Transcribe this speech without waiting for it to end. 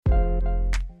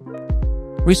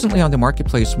Recently on the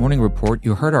Marketplace Morning Report,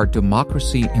 you heard our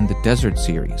Democracy in the Desert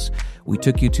series. We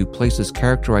took you to places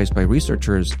characterized by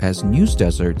researchers as news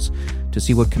deserts to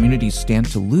see what communities stand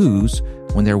to lose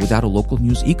when they're without a local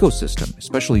news ecosystem,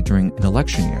 especially during an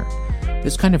election year.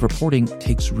 This kind of reporting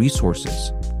takes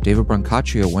resources. David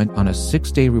Brancaccio went on a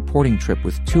 6-day reporting trip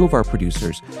with 2 of our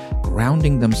producers,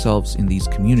 grounding themselves in these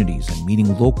communities and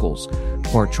meeting locals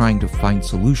who are trying to find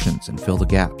solutions and fill the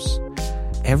gaps.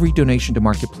 Every donation to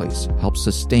Marketplace helps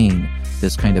sustain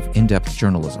this kind of in-depth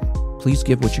journalism. Please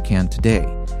give what you can today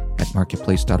at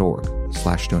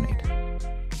marketplace.org/donate.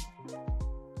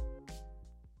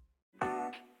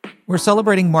 We're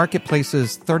celebrating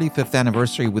Marketplace's 35th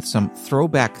anniversary with some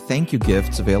throwback thank you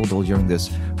gifts available during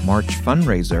this March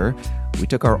fundraiser. We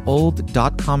took our old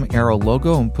 .com era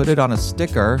logo and put it on a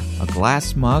sticker, a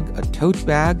glass mug, a tote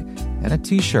bag, and a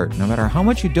t-shirt. No matter how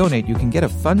much you donate, you can get a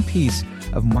fun piece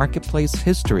of Marketplace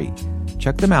history.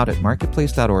 Check them out at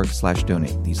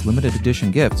marketplace.org/donate. These limited edition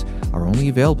gifts are only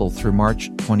available through March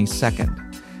 22nd.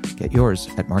 Get yours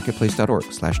at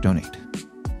marketplace.org/donate.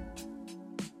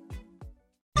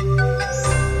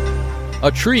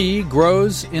 A tree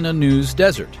grows in a news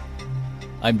desert.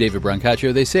 I'm David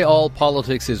Brancaccio. They say all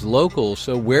politics is local,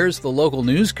 so where's the local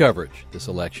news coverage this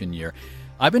election year?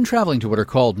 I've been traveling to what are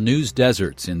called news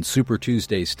deserts in Super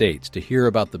Tuesday states to hear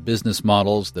about the business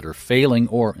models that are failing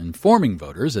or informing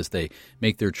voters as they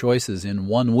make their choices in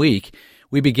 1 week.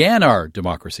 We began our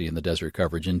Democracy in the Desert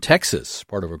coverage in Texas,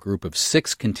 part of a group of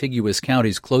 6 contiguous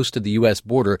counties close to the U.S.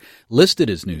 border listed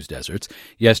as news deserts.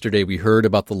 Yesterday, we heard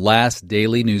about the last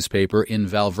daily newspaper in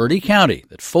Valverde County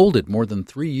that folded more than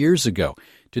 3 years ago.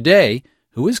 Today,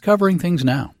 who is covering things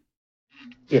now?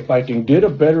 If I can get a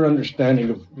better understanding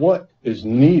of what is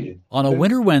needed. On a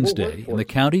winter Wednesday in the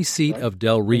county seat of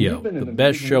Del Rio, the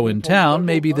best show in town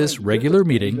may be this regular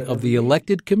meeting of the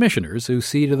elected commissioners who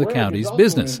see to the county's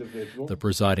business. The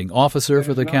presiding officer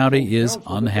for the county is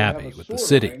unhappy with the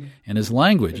city, and his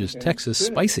language is Texas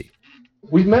spicy.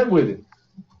 We met with him,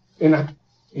 and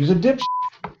he's a dipshit.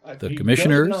 The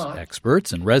commissioners,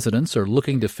 experts, and residents are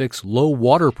looking to fix low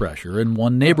water pressure in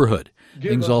one neighborhood.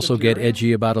 Things also get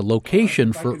edgy about a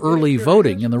location for early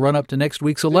voting in the run-up to next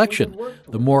week's election.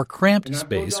 The more cramped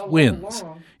space wins.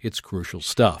 It's crucial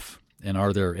stuff. And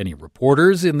are there any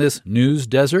reporters in this news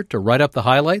desert to write up the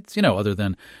highlights, other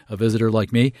than a visitor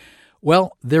like me?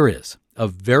 Well, there is. A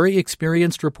very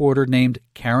experienced reporter named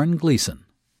Karen Gleason.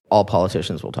 All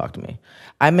politicians will talk to me.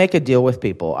 I make a deal with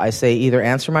people. I say either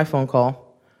answer my phone call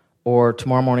or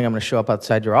tomorrow morning I'm going to show up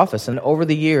outside your office. And over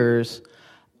the years,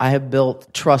 I have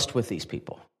built trust with these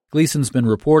people. Gleason's been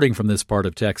reporting from this part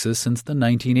of Texas since the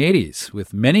 1980s,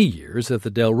 with many years at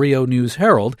the Del Rio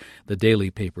News-Herald, the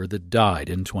daily paper that died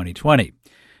in 2020.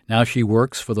 Now she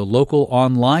works for the local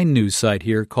online news site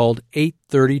here called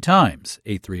 830 Times.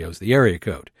 830 is the area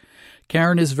code.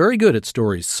 Karen is very good at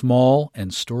stories small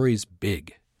and stories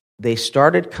big. They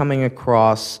started coming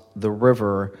across the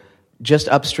river just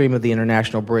upstream of the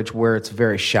International Bridge where it's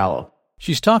very shallow.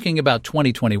 She's talking about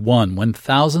 2021 when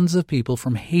thousands of people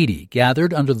from Haiti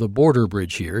gathered under the border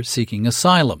bridge here seeking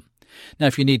asylum. Now,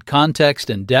 if you need context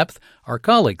and depth, our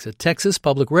colleagues at Texas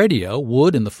Public Radio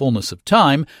would, in the fullness of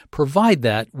time, provide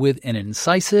that with an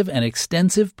incisive and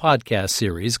extensive podcast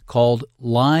series called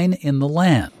Line in the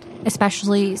Land.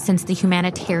 Especially since the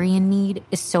humanitarian need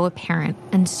is so apparent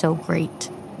and so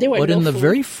great. But in the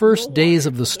very first days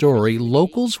of the story,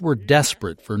 locals were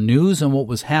desperate for news on what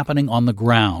was happening on the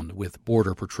ground, with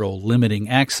Border Patrol limiting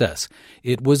access.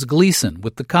 It was Gleason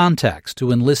with the contacts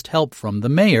to enlist help from the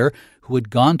mayor, who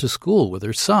had gone to school with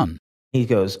her son. He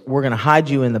goes, "We're going to hide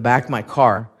you in the back of my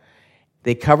car."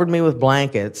 They covered me with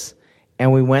blankets,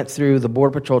 and we went through the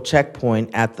Border Patrol checkpoint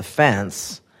at the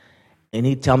fence, and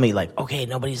he'd tell me, okay,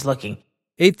 nobody's looking.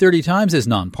 830 Times is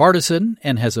nonpartisan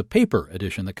and has a paper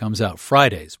edition that comes out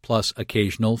Fridays, plus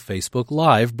occasional Facebook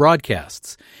Live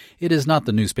broadcasts. It is not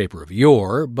the newspaper of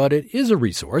yore, but it is a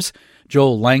resource.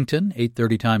 Joel Langton,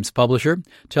 830 Times publisher,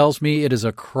 tells me it is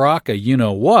a crock of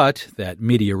you-know-what that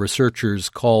media researchers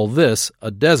call this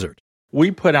a desert. We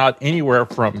put out anywhere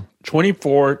from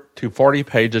 24 to 40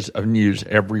 pages of news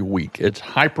every week. It's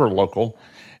hyper-local,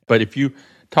 but if you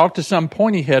talk to some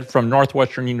pointy head from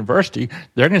Northwestern University,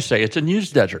 they're going to say it's a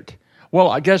news desert.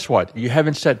 Well, guess what? You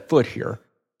haven't set foot here.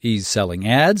 He's selling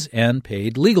ads and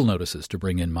paid legal notices to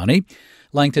bring in money.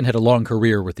 Langton had a long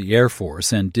career with the Air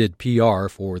Force and did PR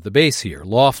for the base here,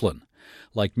 Laughlin.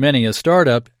 Like many a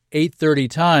startup, 830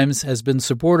 Times has been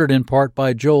supported in part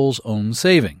by Joel's own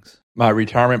savings. My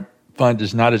retirement fund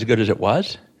is not as good as it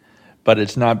was, but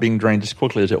it's not being drained as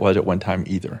quickly as it was at one time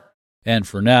either. And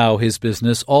for now, his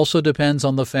business also depends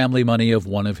on the family money of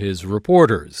one of his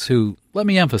reporters, who, let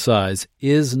me emphasize,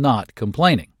 is not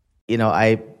complaining.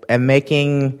 I am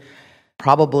making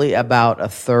probably about a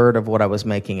third of what I was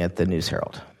making at the News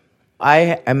Herald.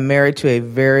 I am married to a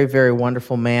very, very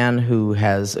wonderful man who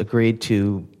has agreed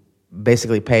to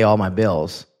basically pay all my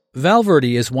bills. Val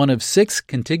Verde is one of 6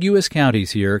 contiguous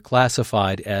counties here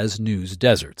classified as news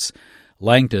deserts.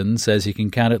 Langton says he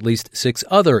can count at least 6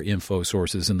 other info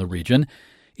sources in the region.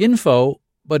 Info,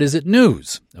 but is it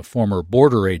news? A former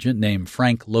border agent named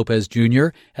Frank Lopez Jr.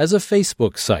 has a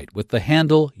Facebook site with the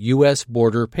handle U.S.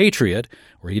 Border Patriot,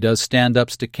 where he does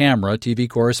stand-ups to camera TV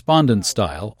correspondent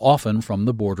style, often from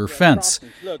the border fence.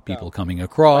 People coming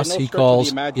across he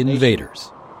calls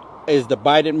invaders. Is the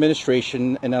Biden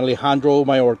administration and Alejandro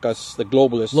Mayorkas, the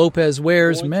globalist. Lopez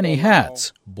wears many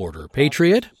hats: border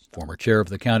patriot, former chair of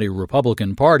the county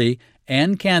Republican Party,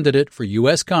 and candidate for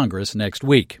U.S. Congress next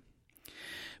week.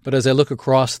 But as I look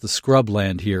across the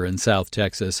scrubland here in South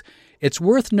Texas, it's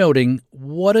worth noting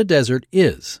what a desert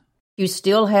is. You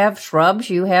still have shrubs,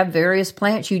 you have various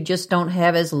plants, you just don't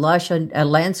have as lush a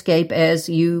landscape as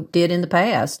you did in the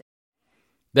past.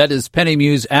 That is Penny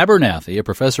Muse Abernathy, a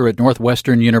professor at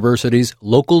Northwestern University's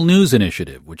Local News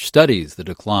Initiative, which studies the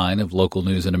decline of local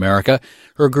news in America.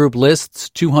 Her group lists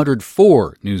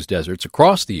 204 news deserts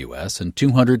across the U.S. and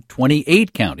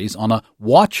 228 counties on a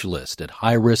watch list at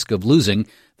high risk of losing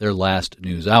their last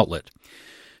news outlet.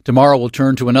 Tomorrow we'll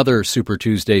turn to another Super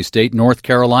Tuesday state, North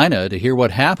Carolina, to hear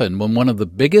what happened when one of the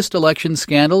biggest election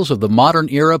scandals of the modern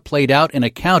era played out in a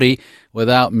county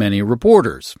without many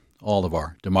reporters. All of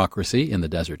our Democracy in the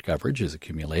Desert coverage is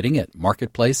accumulating at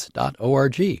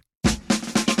marketplace.org.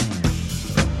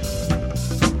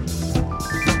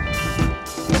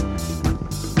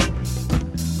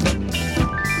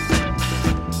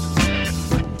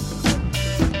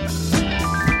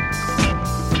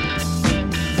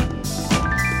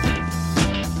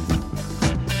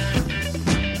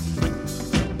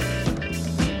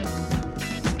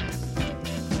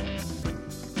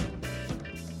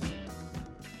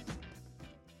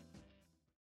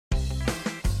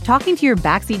 Talking to your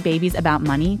backseat babies about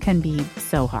money can be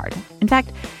so hard. In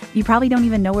fact, you probably don't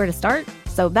even know where to start.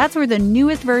 So that's where the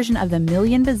newest version of the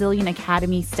Million Bazillion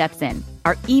Academy steps in,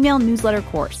 our email newsletter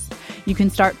course. You can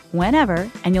start whenever,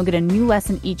 and you'll get a new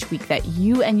lesson each week that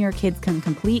you and your kids can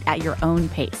complete at your own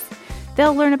pace.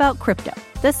 They'll learn about crypto,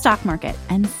 the stock market,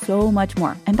 and so much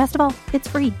more. And best of all, it's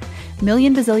free.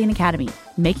 Million Bazillion Academy,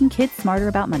 making kids smarter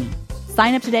about money.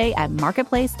 Sign up today at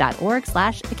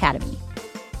marketplace.org/academy.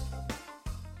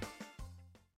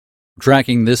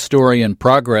 Tracking this story in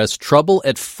progress, trouble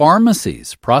at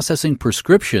pharmacies processing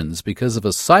prescriptions because of a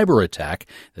cyber attack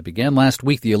that began last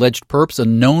week. The alleged perp's a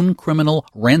known criminal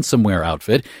ransomware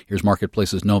outfit. Here's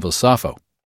Marketplace's Nova Safo.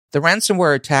 The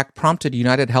ransomware attack prompted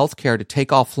United Healthcare to take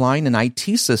offline an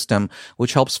IT system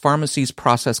which helps pharmacies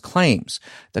process claims.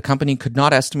 The company could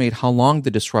not estimate how long the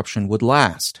disruption would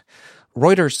last.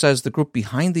 Reuters says the group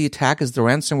behind the attack is the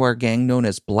ransomware gang known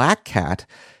as Black Cat.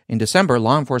 In December,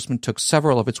 law enforcement took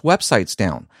several of its websites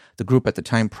down. The group at the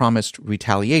time promised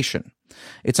retaliation.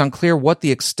 It's unclear what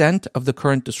the extent of the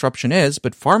current disruption is,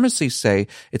 but pharmacies say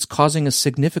it's causing a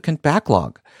significant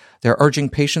backlog. They're urging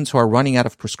patients who are running out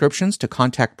of prescriptions to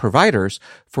contact providers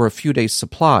for a few days'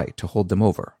 supply to hold them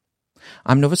over.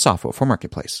 I'm Nova Safo for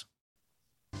Marketplace.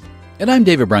 And I'm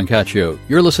David Brancaccio.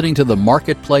 You're listening to the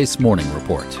Marketplace Morning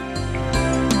Report.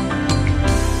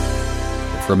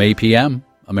 From APM,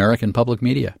 American Public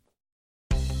Media.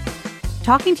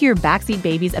 Talking to your backseat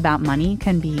babies about money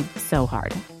can be so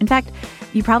hard. In fact,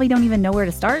 you probably don't even know where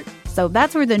to start. So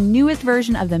that's where the newest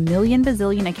version of the Million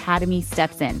Bazillion Academy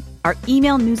steps in, our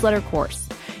email newsletter course.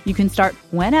 You can start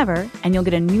whenever, and you'll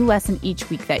get a new lesson each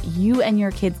week that you and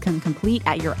your kids can complete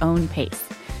at your own pace.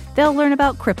 They'll learn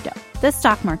about crypto, the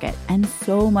stock market, and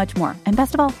so much more. And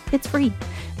best of all, it's free.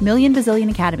 Million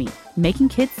Bazillion Academy, making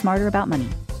kids smarter about money.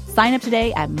 Sign up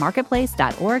today at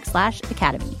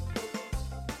marketplace.org/academy.